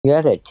You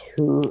had a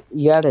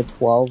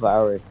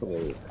 12-hour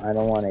sleep. I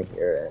don't want to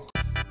hear it.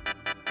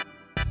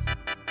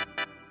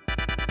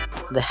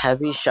 The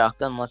heavy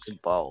shotgun looks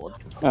bold.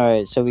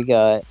 Alright, so we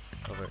got...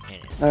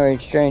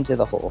 Alright, straight into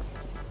the hole.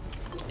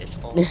 This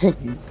hole?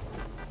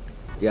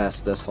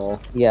 Yes, this hole.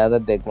 Yeah,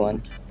 the big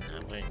one.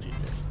 I'm gonna do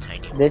this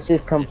tiny one. This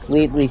is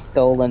completely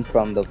stolen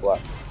from the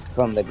grotto.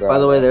 By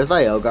the way, there's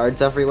IO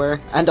guards everywhere.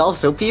 And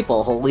also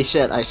people. Holy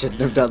shit, I shouldn't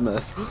have done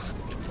this.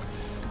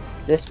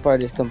 This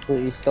part is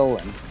completely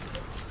stolen.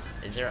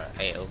 Is there an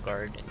IO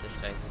guard in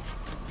disguises?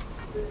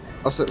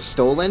 Also,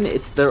 stolen?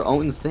 It's their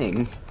own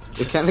thing.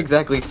 You can't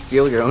exactly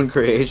steal your own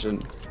creation.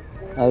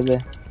 Okay.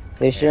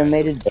 They should have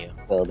made a deck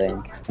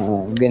building.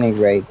 I'm getting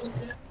raped.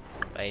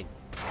 By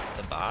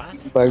the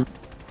boss?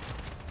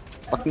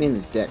 Fuck me in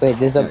the dick. Wait,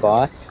 there's a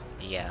boss?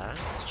 Yeah,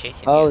 it's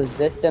chasing Oh, you. is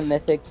this the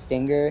mythic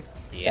stinger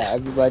Yeah. that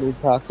everybody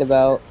talked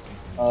about?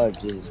 Oh,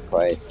 Jesus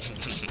Christ.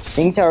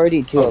 Things are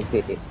already too OP.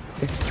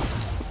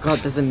 God,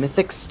 there's a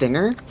mythic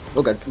stinger?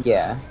 Oh god.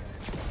 Yeah.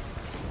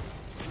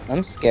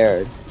 I'm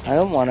scared. I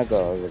don't want to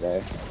go over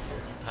there.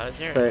 How is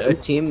there A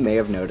team may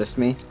have noticed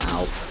me.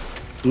 Ow.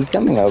 He's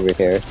coming over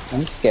here.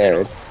 I'm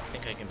scared. I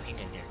think I can peek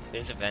in here.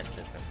 There's a vent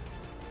system.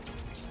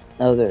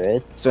 Oh, there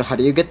is. So how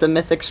do you get the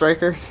mythic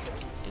striker?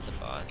 There's a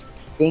boss.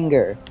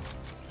 Stinger.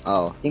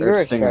 Oh, Stinger there's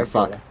or stinger,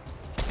 striker?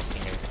 fuck.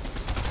 Stinger.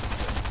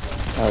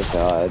 Oh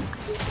god.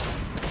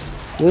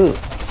 Ooh.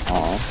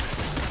 Aw.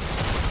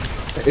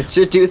 It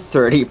should do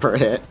 30 per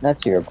hit.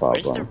 That's your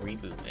Where's the problem.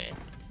 reboot van?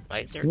 Why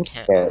is there I'm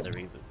 10 scared. on the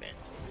reboot van?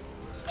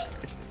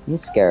 I'm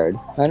scared.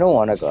 I don't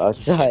want to go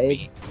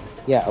outside.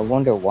 Yeah, I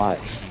wonder why.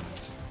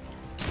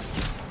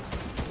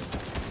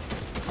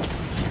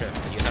 You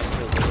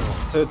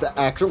have to So it's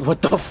actual.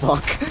 What the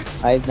fuck?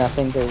 I have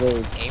nothing to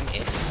lose. aim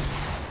it.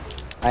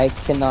 I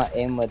cannot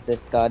aim with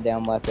this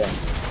goddamn weapon.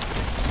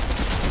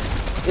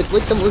 It's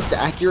like the most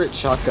accurate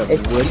shotgun. What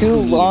It's do too you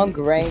mean? long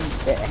range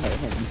to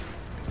aim.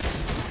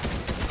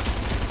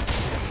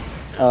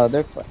 Oh,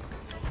 they're.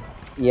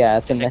 Yeah,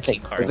 it's a It's a mythic. key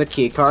card. There's a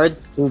key card.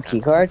 Ooh, key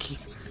card?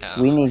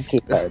 Oh. We need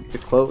key card. To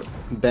quote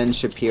Ben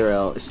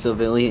Shapiro,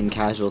 civilian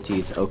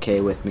casualties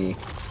okay with me.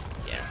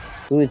 Yes.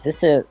 Ooh, is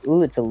this a?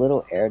 Ooh, it's a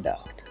little air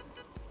duct.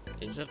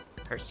 There's a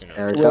person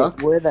Air over Wait, duct?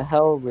 there. where the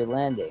hell are we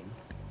landing?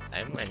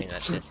 I'm landing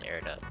at this air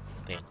duct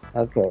thing.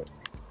 Okay.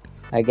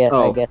 I guess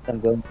Oh. I'm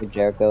going to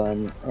Jericho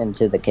and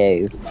into the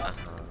cave.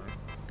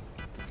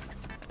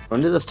 Go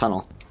into this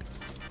tunnel.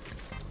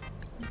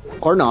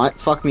 Or not.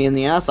 Fuck me in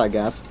the ass, I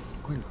guess.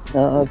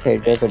 Oh, okay,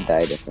 Jericho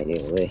died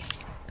immediately.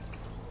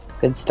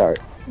 Good start.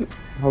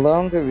 How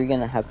long are we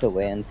gonna have to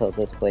wait until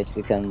this place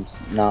becomes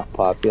not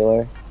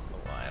popular? A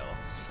while.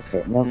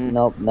 Okay,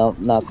 nope,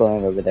 not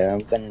going over there. I'm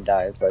gonna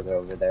die if I go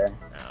over there.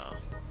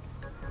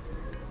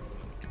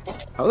 No.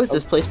 How is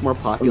this place more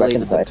populated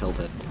than inside.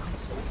 Tilted?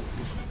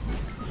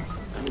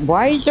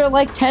 Why is there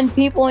like 10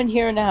 people in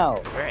here now?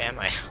 Where am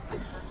I?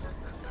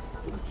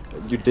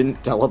 You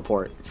didn't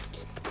teleport.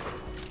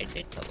 I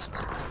did tell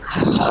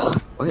them.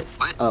 What?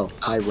 Oh,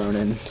 hi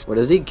Ronan. What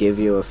does he give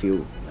you if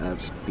you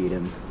beat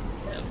him?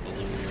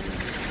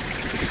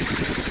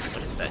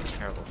 What is that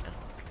terrible sound?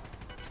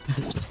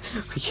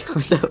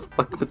 What the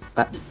fuck was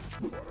that?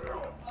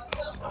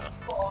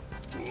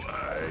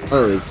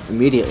 Oh, he's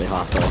immediately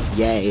hostile.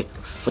 Yay.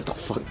 What the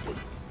fuck?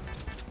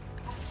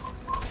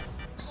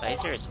 Why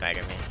is there a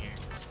Spider-Man here?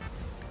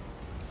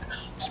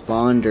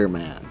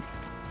 Sponderman.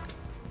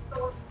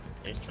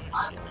 There's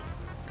someone human.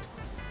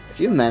 If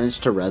you manage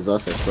to res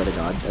us, I swear to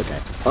god. Okay.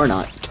 Or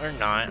not. Or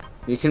not.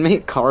 You can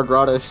make car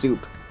grotto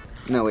soup.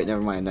 No, wait,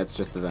 never mind. That's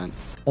just the vent.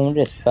 Someone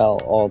just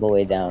fell all the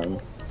way down.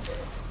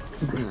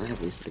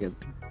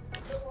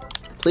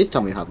 Please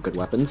tell me you have good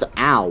weapons.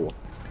 Ow.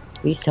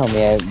 Please tell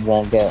me I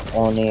won't get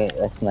only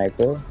a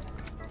sniper.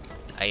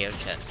 IO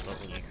chest, what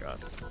will you drop?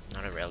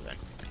 Not a railgun.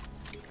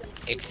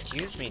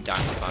 Excuse me,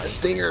 Dr. Body. The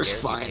stinger's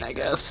Where fine, did I you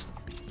guess.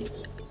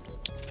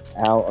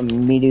 Ow,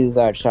 immediately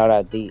got shot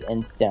at the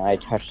instant I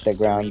touched the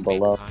ground Three big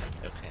below.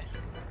 pots, okay.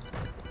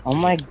 Oh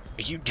my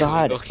Are you doing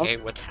god. okay?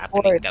 What's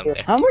happening down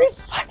there? How many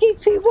fucking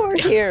people are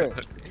here?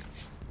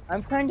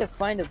 I'm trying to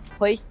find a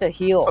place to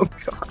heal. Oh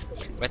god.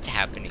 What's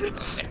happening down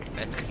there?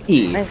 That's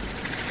E. concerning.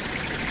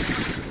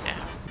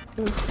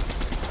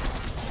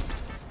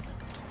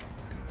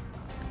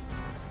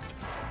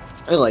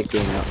 I like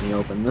being out in the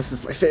open. This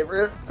is my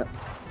favorite.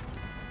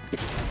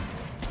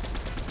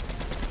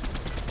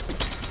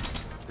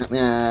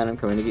 Man, I'm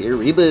coming to get your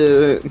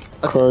reboot. Okay.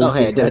 Close Oh,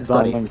 hey, because dead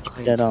body.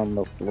 someone shit on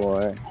the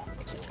floor.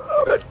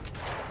 Oh, good.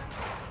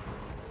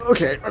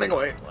 Okay, running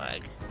away.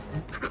 Lag.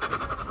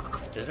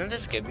 Doesn't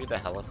this give you the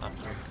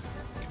helicopter?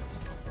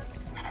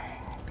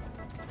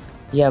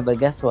 Yeah, but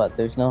guess what?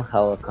 There's no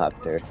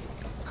helicopter.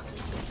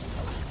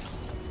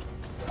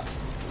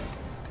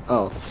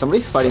 Oh,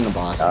 somebody's fighting the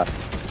boss.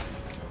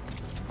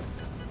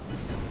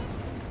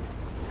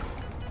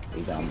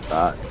 We got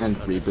that. And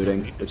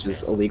rebooting, which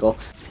is illegal.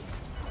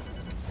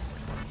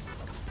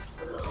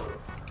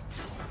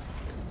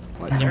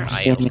 Is there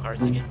IO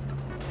cars again?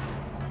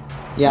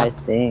 I Yeah.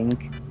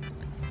 think.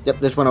 Yep,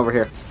 there's one over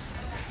here.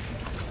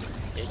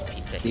 There's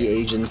pizza The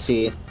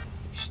agency.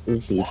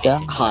 Is pizza?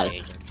 Basically Hi. the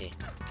agency.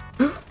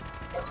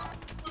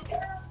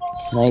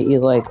 Can I eat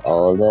like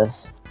all of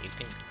this? You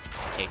can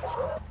take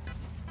some.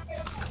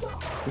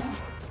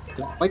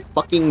 My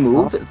fucking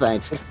move?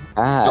 Thanks.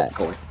 Ah, Nope,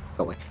 go away.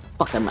 Go away.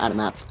 Fuck, I'm out of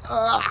mats.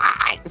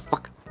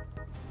 Fuck.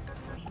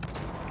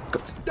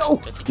 Go. No!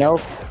 Go to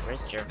Nope. Jericho.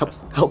 Where's Jericho?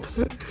 Help.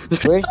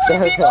 Where's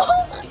Jericho?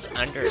 He's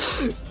under.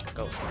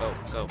 Go.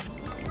 Oh.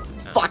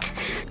 Fuck.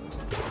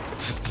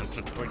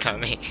 We're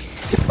coming.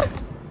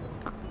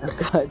 Oh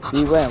god,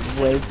 we went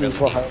way too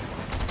far.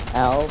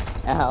 Ow.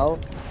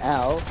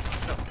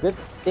 Good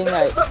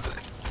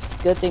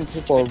thing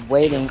people are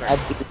waiting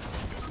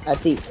at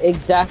the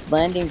exact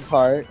landing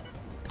part.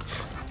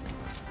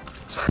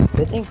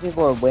 Good thing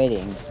people are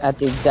waiting at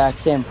the exact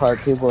same part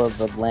people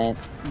would land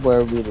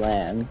where we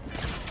land.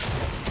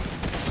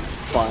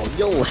 Fine,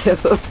 you'll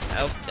live.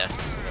 Oh,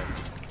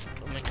 definitely.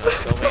 Oh my god,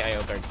 go away,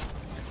 IO guards.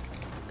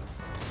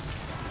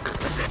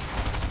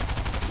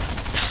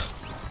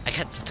 I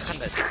got stuck on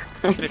that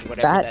stupid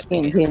whatever Fat that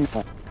thing is.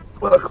 peanut.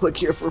 Well, click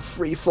here for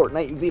free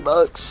Fortnite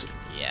V-Bucks.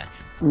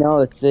 Yes. No,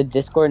 it's the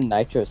Discord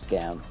Nitro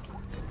scam.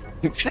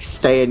 Just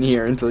stay in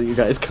here until you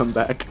guys come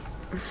back.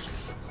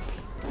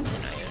 An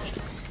IO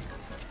check.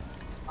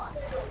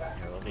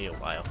 It will be a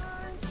while.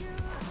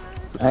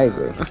 I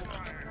agree.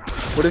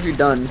 What have you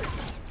done?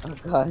 Oh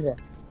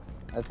god.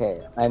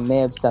 Okay, I may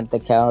have sent the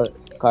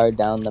car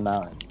down the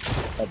mountain,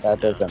 but that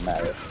doesn't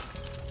matter.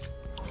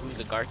 Ooh,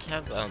 the guards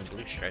have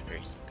blue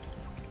stripers.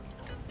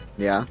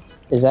 Yeah.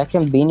 Is that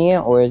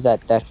convenient or is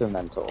that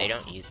detrimental? They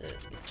don't use it.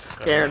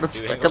 Scared of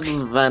Dude, stuck in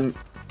this vent.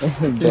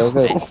 There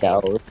goes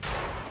Scout.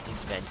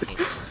 He's venting.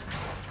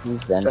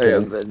 He's I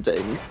am venting.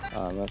 venting.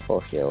 I'm at full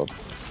shield.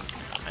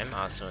 I'm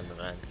also in the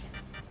vents.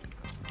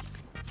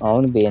 I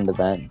want to be in the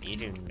vent. You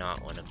do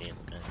not want to be in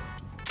the vents.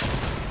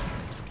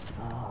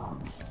 Oh,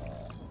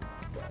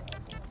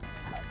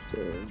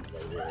 dude.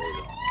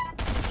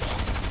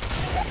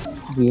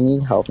 Do you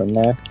need help in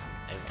there?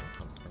 I won't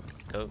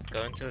pump them.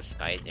 Go into the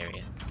skies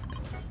area.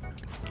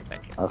 Get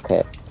back here.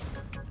 Okay.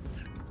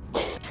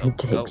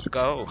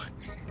 Go.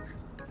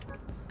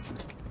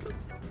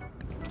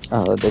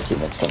 Oh, the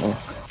teammate's coming.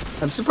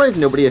 I'm surprised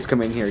nobody has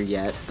come in here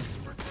yet.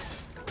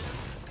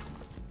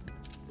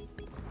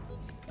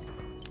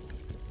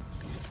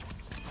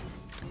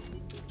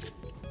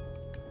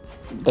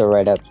 They're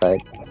right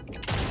outside.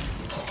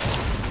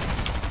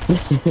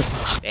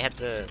 They had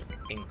the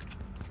thing.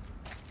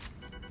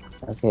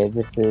 Okay,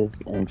 this is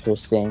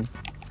interesting.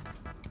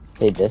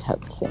 They did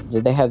have the thing.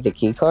 Did they have the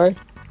key card?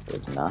 They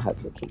did not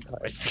have the key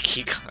card. Where's the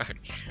key card?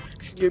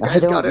 You I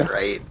guys don't got it know.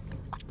 right.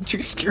 I'm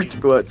too scared to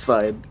go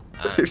outside.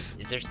 There's-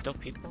 Is there still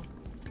people?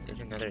 There's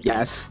another.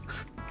 Yes.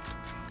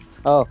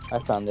 Oh, I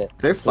found it.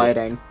 They're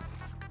fighting.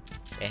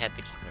 They had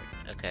the key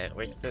card. Okay,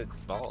 where's the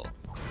ball?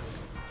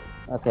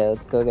 Okay,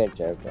 let's go get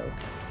Jericho.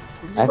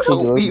 Actually,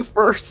 Actually, will we- be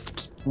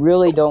first.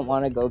 Really don't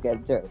want to go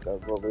get Jericho,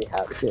 but we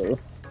have to.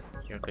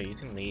 Jericho, you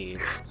can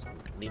leave.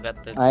 Leave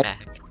at the I-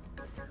 back.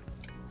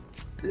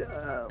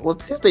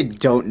 Let's see if they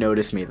don't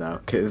notice me though,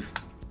 because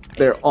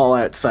they're all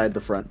outside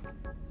the front.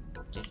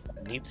 Just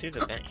leave through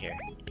the vent here.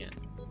 Yeah.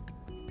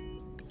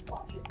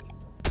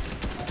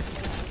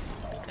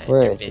 Okay,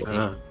 Where they're is it? busy.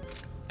 I know.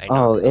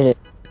 Oh, it is.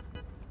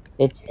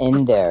 It's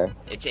in there.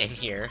 It's in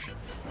here.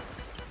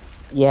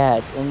 Yeah,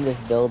 it's in this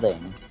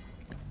building.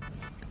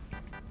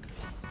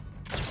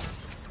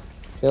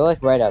 They're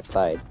like right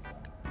outside.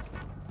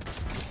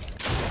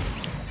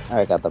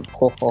 Alright, got them.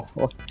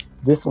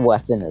 This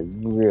weapon is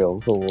real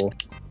cool.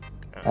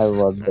 I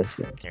love That's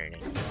this.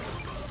 turning.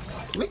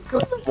 Can we go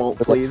to the vault,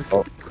 please?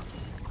 Oh,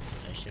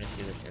 I should have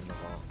do this in the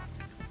wall.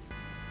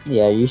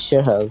 yeah, you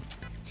should have.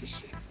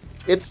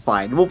 It's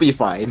fine. We'll be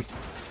fine.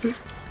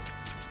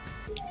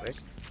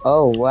 Where's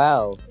Oh,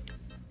 wow.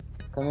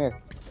 Come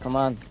here. Come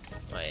on.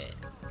 what?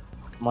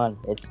 Come on.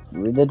 It's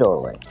through the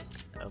doorway.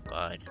 Oh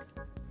god.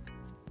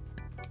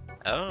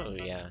 Oh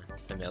yeah,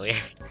 familiar.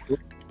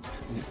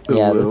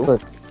 Yeah, this Blue.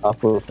 looks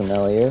awfully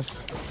familiar.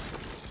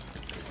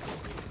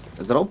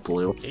 Is it all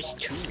blue? There's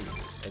two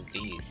of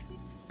these.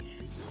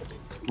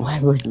 Why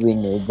would we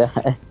need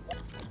that?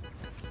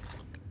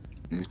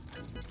 You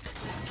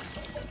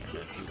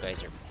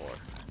guys are poor.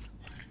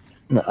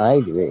 No, I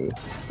agree.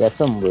 Get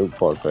some loot,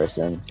 poor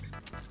person.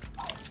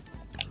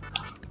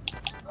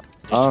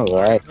 Is there some more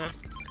Alright. of them?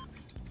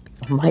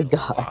 Oh my A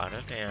god. lot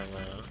of ammo.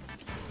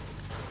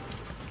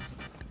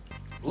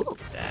 Ooh.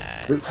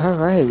 That.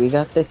 Alright, we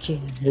got the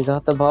key. We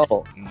got the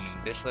ball.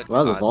 This looks.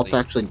 Wow, the oddly vault's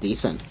actually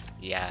decent.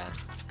 Yeah.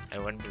 I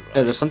wonder why.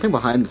 Yeah, there's something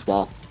behind this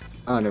wall.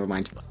 Oh, never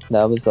mind.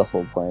 That was the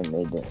whole point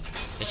made it.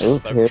 There's a Ooh,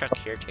 slurp here- truck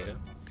here too.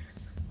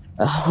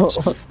 Oh,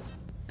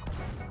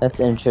 that's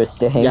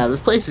interesting. Yeah, this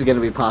place is gonna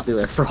be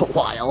popular for a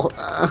while.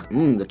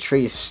 The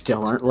trees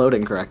still aren't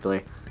loading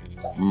correctly.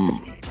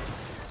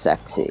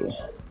 Sexy.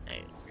 I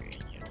agree.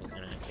 You're just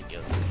gonna have to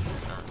give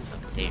this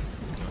update.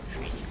 No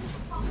trees.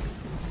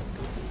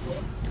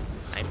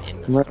 I'm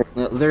in the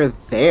Where- They're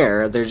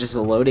there. They're just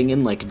loading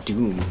in like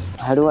Doom.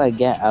 How do I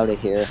get out of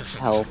here?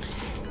 Help.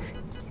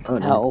 Oh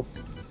no. Help.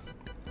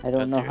 I Go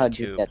don't know through how a to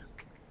tube. get.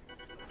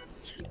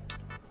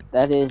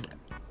 That is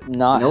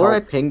not. You know where I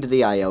helpful. pinged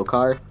the IO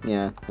car?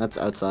 Yeah, that's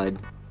outside.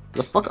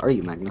 The fuck are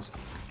you, Magnus?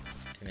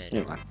 I mean,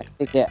 Anyway.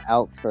 To get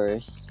out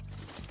first.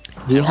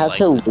 I You don't have like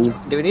to this. leave.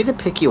 Do we need to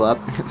pick you up?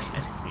 I think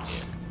we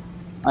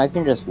do. I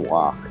can just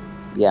walk.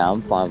 Yeah,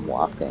 I'm fine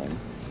walking.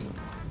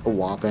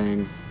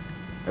 Whopping.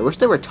 I wish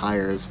there were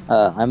tires.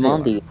 I'm There on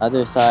you the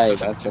other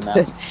side of the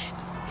map.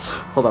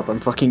 Hold up, I'm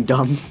fucking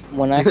dumb.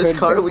 When I This heard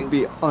car that- would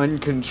be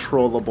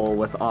uncontrollable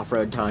with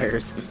off-road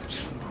tires.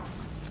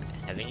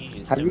 Haven't you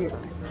used Have it you- with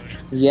off-road?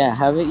 Yeah,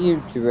 haven't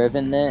you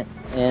driven it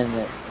in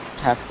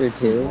Chapter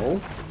 2?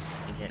 No?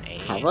 Season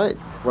 8? Have I?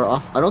 We're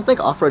off. I don't think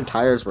off-road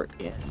tires were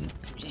in.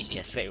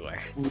 Yes, they were.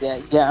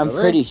 Yeah, I'm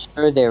Really? pretty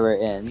sure they were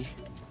in.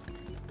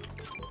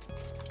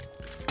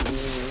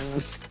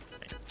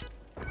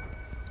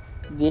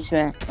 This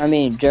man, I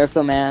mean,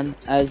 Jerko man,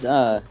 as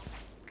a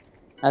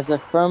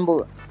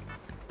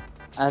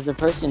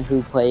person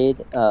who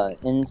played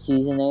in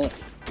Season 8,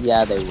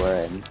 yeah, they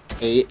were in.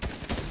 8.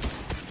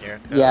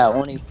 Jericho. Yeah,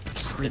 only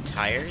The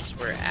tires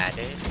were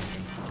added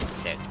in season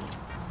 6.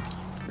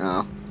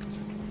 No.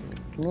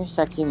 come here,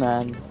 sexy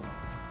man.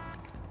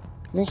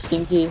 Come here,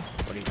 stinky.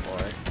 44.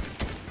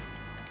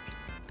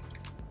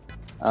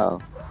 Oh,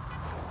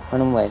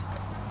 run away.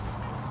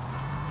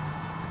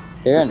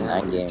 They're in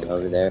that game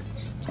over there.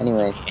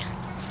 Anyway,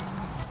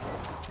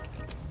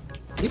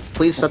 Can you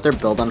please set their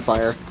build on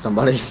fire?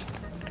 Somebody.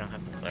 I don't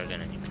have a flare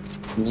gun anymore.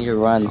 you need to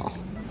run. Oh.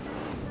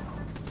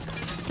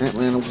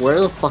 Man, where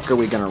the fuck are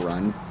we gonna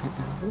run?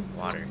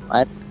 Water.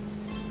 What?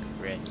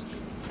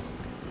 Ribs.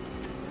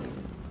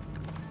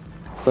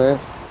 Where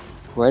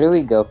do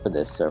we go for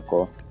this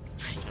circle?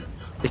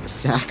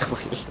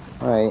 Exactly.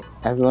 Alright,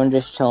 everyone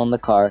just chill in the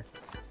car.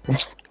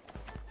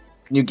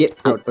 Can you get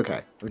out? Okay,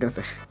 I was gonna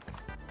say.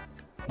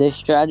 This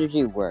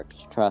strategy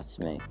works, trust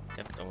me.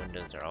 Except the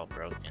windows are all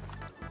broken.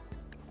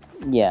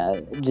 Yeah,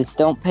 just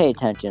don't pay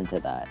attention to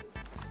that.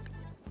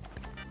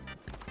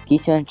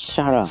 Geeseman,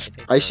 shut up.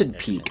 I should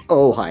peek.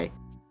 Oh, hi.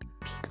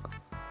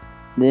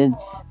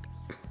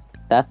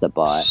 That's a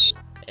bot.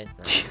 It's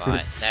not a bot.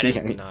 That See is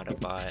anything. not a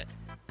bot.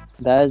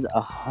 That is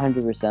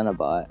 100% a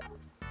bot.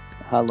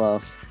 Hello.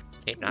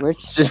 Hey, not Rich.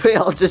 Should we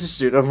all just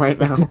shoot him right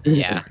now?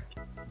 Yeah.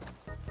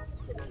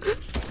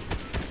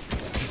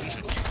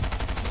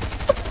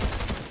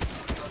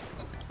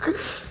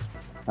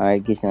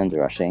 Alright, Geeseman's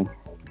rushing.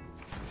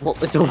 Well,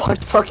 the one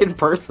fucking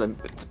person.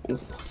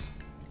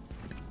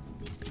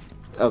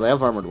 Oh, they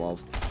have armored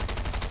walls.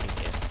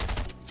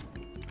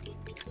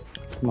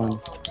 Come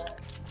on.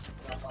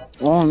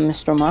 Oh,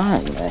 Mr.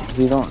 Man,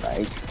 you don't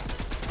like.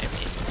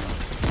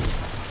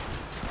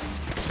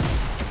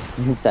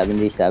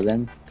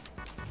 77.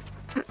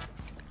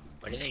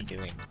 What are they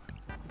doing?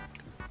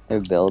 They're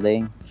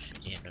building.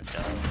 Yeah, no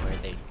doubt. Where are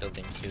they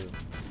building to?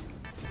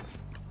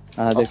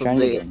 They're Also, trying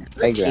to the get in the team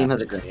playground.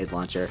 has a grenade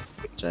launcher,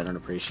 which I don't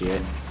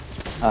appreciate.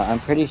 I'm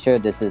pretty sure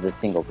this is a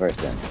single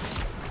person.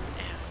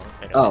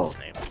 I don't Oh. have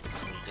sniper.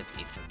 Let me just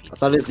eat some I pizza.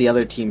 thought it was the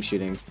other team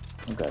shooting.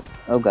 Oh god.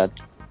 Oh god.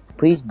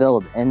 Please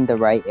build in the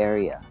right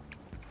area.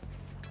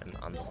 I'm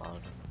on the log.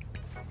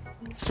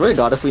 Swear to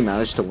God, if we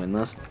manage to win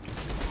this.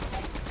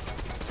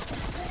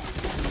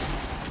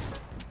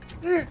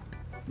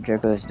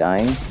 Jerko's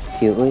dying.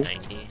 Cutely.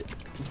 90.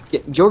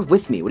 You're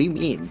with me, what do you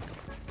mean?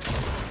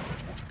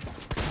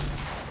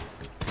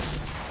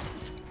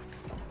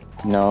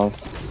 No.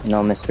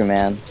 No, Mr.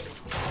 Man.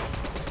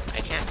 I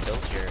can't build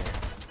your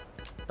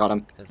Got him.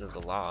 because of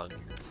the log.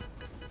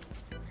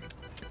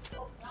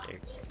 They're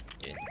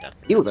doing stuff.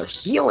 Heals are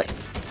healing!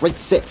 Right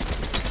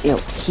assist. Ew,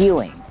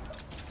 healing.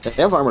 They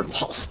have armored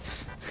walls.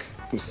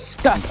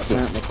 Disgusting.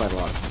 Apparently quite a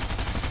lot.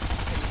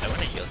 I want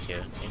to yield you.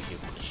 Thank you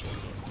for the shield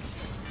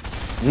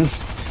you.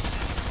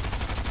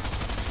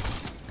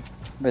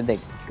 Where'd they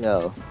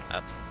go?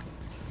 Up.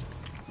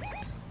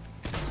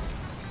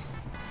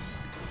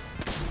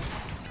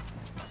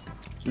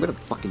 I'm gonna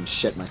fucking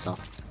shit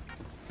myself.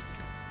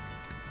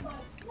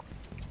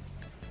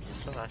 Is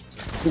this the last two?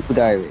 Super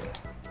diary.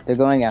 They're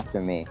going after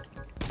me.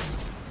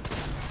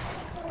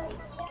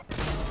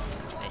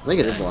 I think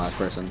it is the last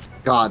person.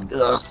 God,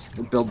 ugh,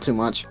 we build too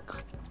much.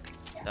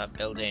 Stop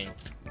building.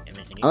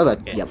 Image, can you Oh,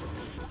 rocket? that, yep.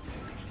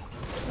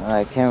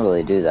 I can't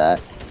really do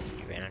that.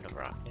 You ran out of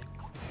rocket.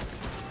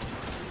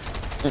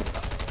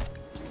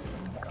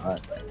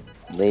 God.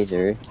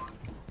 Laser.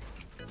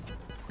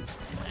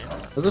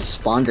 There's a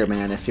spawner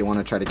man if you want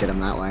to try to get him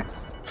that way.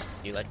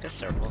 Do you like the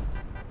circle?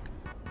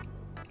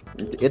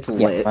 It's Yeah,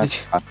 lit. my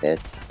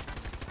rockets.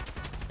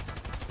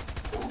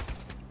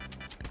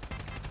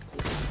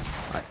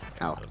 Alright,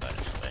 ow. Oh god,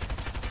 it's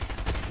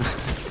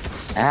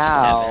lit.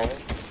 Ow. Seven.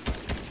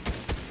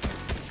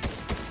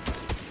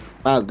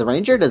 Wow, the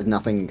ranger does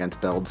nothing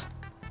against builds.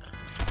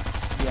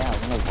 Yeah, I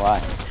wonder why.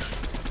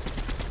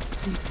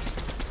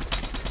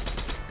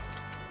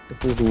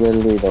 This is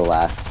literally the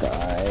last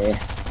guy.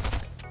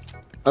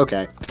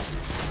 Okay.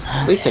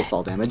 Please take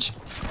fall damage.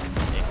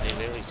 They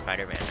literally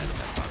Spider-Man out of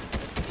that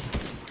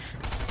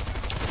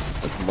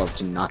box. I'd love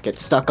to not get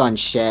stuck on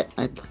shit.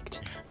 I'd like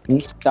to. Can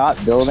you stop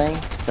building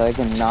so I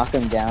can knock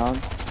him down?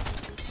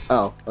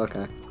 Oh,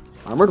 okay.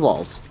 Armored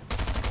walls.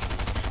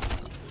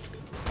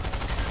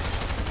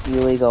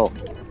 illegal.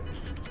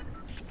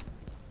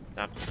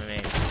 Stop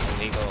swimming.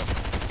 Illegal.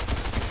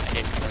 I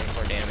did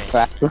 24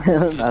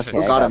 damage. Okay,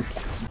 Who got him?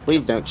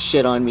 Please don't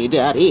shit on me,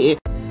 daddy.